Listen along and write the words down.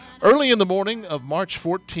Early in the morning of March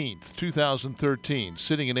 14th, 2013,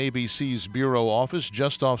 sitting in ABC's bureau office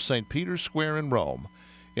just off St. Peter's Square in Rome,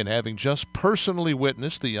 and having just personally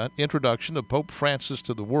witnessed the introduction of Pope Francis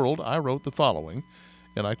to the world, I wrote the following,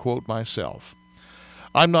 and I quote myself.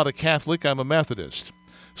 I'm not a Catholic, I'm a Methodist.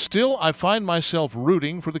 Still, I find myself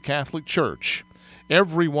rooting for the Catholic Church.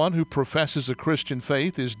 Everyone who professes a Christian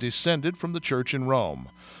faith is descended from the Church in Rome.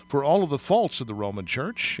 For all of the faults of the Roman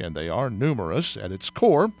Church, and they are numerous, at its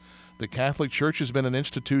core, the Catholic Church has been an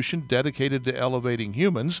institution dedicated to elevating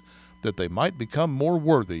humans that they might become more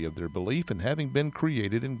worthy of their belief in having been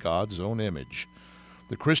created in God's own image.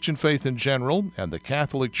 The Christian faith in general, and the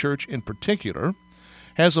Catholic Church in particular,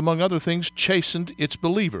 has, among other things, chastened its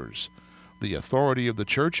believers. The authority of the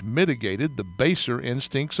Church mitigated the baser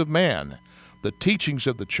instincts of man. The teachings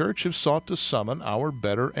of the Church have sought to summon our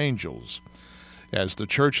better angels. As the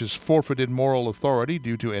Church has forfeited moral authority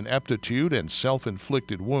due to ineptitude and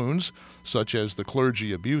self-inflicted wounds, such as the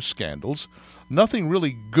clergy abuse scandals, nothing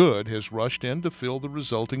really good has rushed in to fill the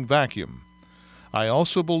resulting vacuum. I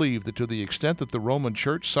also believe that to the extent that the Roman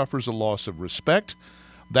Church suffers a loss of respect,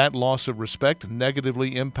 that loss of respect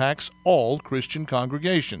negatively impacts all Christian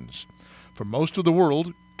congregations. For most of the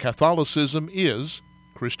world, Catholicism is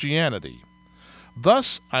Christianity.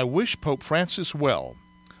 Thus, I wish Pope Francis well.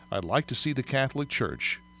 I'd like to see the Catholic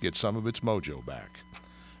Church get some of its mojo back.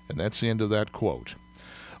 And that's the end of that quote.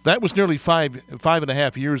 That was nearly five and a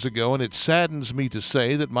half years ago, and it saddens me to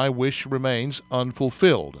say that my wish remains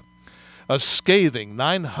unfulfilled. A scathing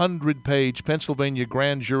 900-page Pennsylvania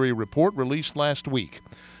grand jury report released last week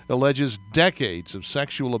alleges decades of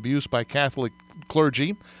sexual abuse by Catholic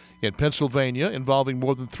clergy in Pennsylvania involving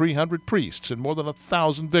more than 300 priests and more than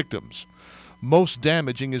 1,000 victims. Most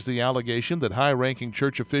damaging is the allegation that high-ranking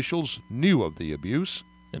church officials knew of the abuse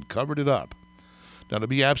and covered it up. Now, to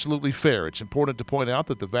be absolutely fair, it's important to point out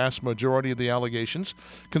that the vast majority of the allegations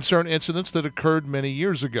concern incidents that occurred many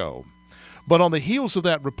years ago. But on the heels of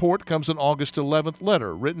that report comes an August 11th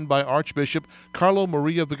letter written by Archbishop Carlo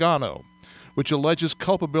Maria Vigano, which alleges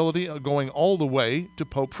culpability going all the way to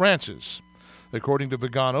Pope Francis. According to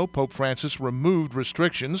Vigano, Pope Francis removed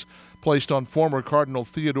restrictions placed on former Cardinal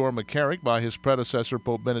Theodore McCarrick by his predecessor,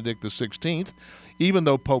 Pope Benedict XVI, even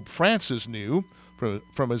though Pope Francis knew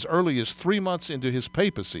from as early as 3 months into his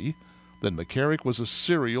papacy that McCarrick was a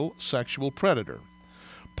serial sexual predator.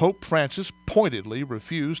 Pope Francis pointedly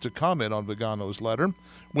refused to comment on Vigano's letter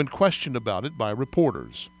when questioned about it by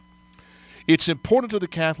reporters. It's important to the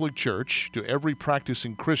Catholic Church, to every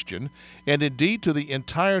practicing Christian, and indeed to the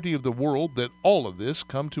entirety of the world that all of this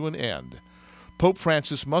come to an end. Pope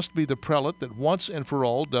Francis must be the prelate that once and for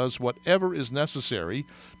all does whatever is necessary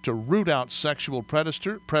to root out sexual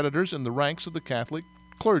predators in the ranks of the Catholic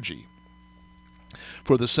clergy.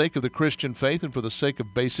 For the sake of the Christian faith and for the sake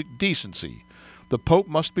of basic decency, the Pope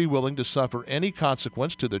must be willing to suffer any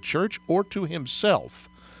consequence to the Church or to himself,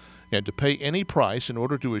 and to pay any price in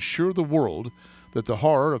order to assure the world that the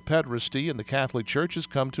horror of pederasty in the Catholic Church has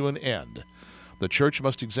come to an end. The Church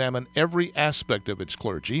must examine every aspect of its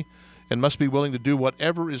clergy and must be willing to do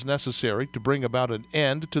whatever is necessary to bring about an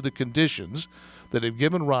end to the conditions that have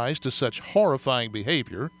given rise to such horrifying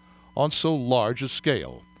behavior on so large a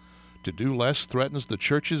scale. To do less threatens the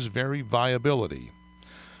Church's very viability.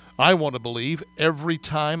 I want to believe every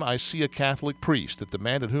time I see a Catholic priest that the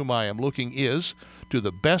man at whom I am looking is, to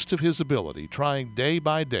the best of his ability, trying day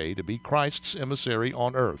by day to be Christ's emissary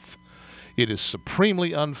on earth. It is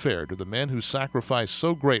supremely unfair to the men who sacrifice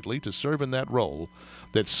so greatly to serve in that role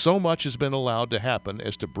that so much has been allowed to happen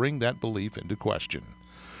as to bring that belief into question.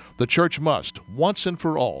 The Church must, once and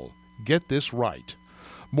for all, get this right.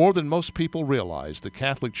 More than most people realize, the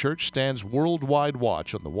Catholic Church stands worldwide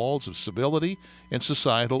watch on the walls of civility and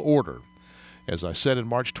societal order. As I said in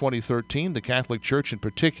March 2013, the Catholic Church in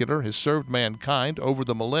particular has served mankind over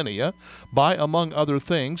the millennia by, among other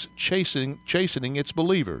things, chastening its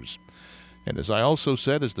believers. And as I also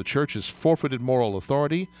said, as the Church has forfeited moral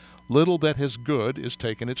authority, little that has good is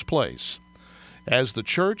taken its place. As the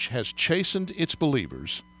Church has chastened its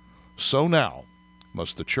believers, so now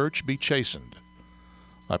must the Church be chastened.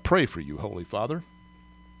 I pray for you, Holy Father,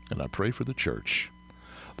 and I pray for the Church.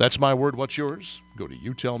 That's my word. What's yours? Go to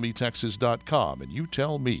youtellmetexas.com and you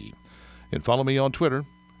tell me. And follow me on Twitter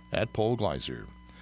 @Paul Gleiser.